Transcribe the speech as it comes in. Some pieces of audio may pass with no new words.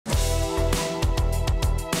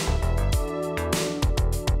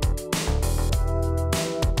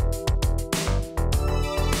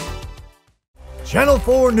Channel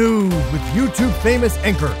 4 News with YouTube famous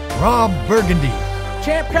anchor Rob Burgundy.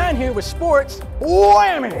 Champ Kine here with sports.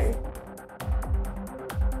 Whammy!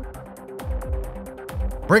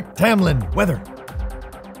 Brick Tamland weather.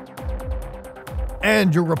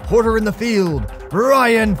 And your reporter in the field,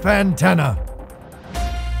 Ryan Fantana.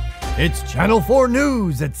 It's Channel 4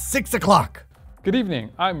 News at 6 o'clock. Good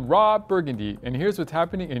evening, I'm Rob Burgundy, and here's what's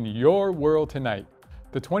happening in your world tonight.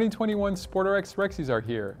 The 2021 SportRx REXYS are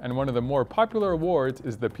here, and one of the more popular awards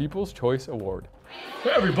is the People's Choice Award. Hey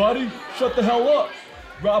everybody, shut the hell up.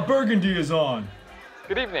 Rob Burgundy is on.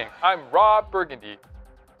 Good evening, I'm Rob Burgundy.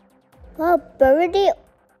 Rob Burgundy?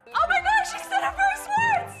 Oh my gosh, she said her first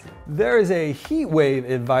words! There is a heat wave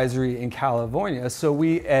advisory in California, so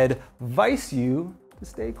we advise you to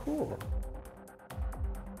stay cool.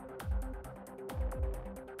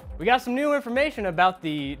 We got some new information about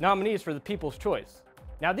the nominees for the People's Choice.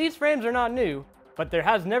 Now these frames are not new, but there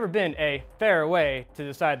has never been a fairer way to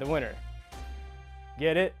decide the winner.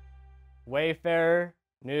 Get it? Wayfarer,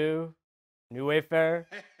 new Wayfarer.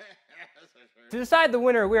 To decide the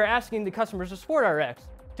winner, we are asking the customers of SportRx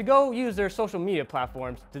to go use their social media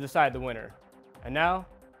platforms to decide the winner. And now,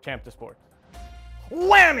 Champ to Sports.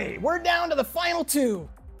 Whammy! We're down to the final two.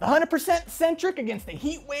 The 100% centric against the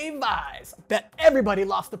heat wave vibes. Bet everybody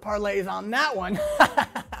lost the parlays on that one.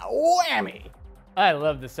 Whammy! I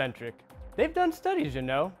love the centric. They've done studies, you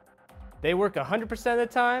know. They work 100% of the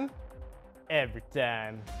time, every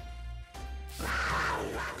time.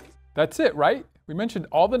 That's it, right? We mentioned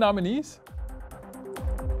all the nominees?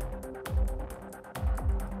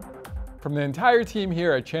 From the entire team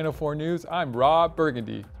here at Channel 4 News, I'm Rob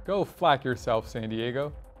Burgundy. Go FLAK yourself, San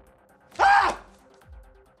Diego.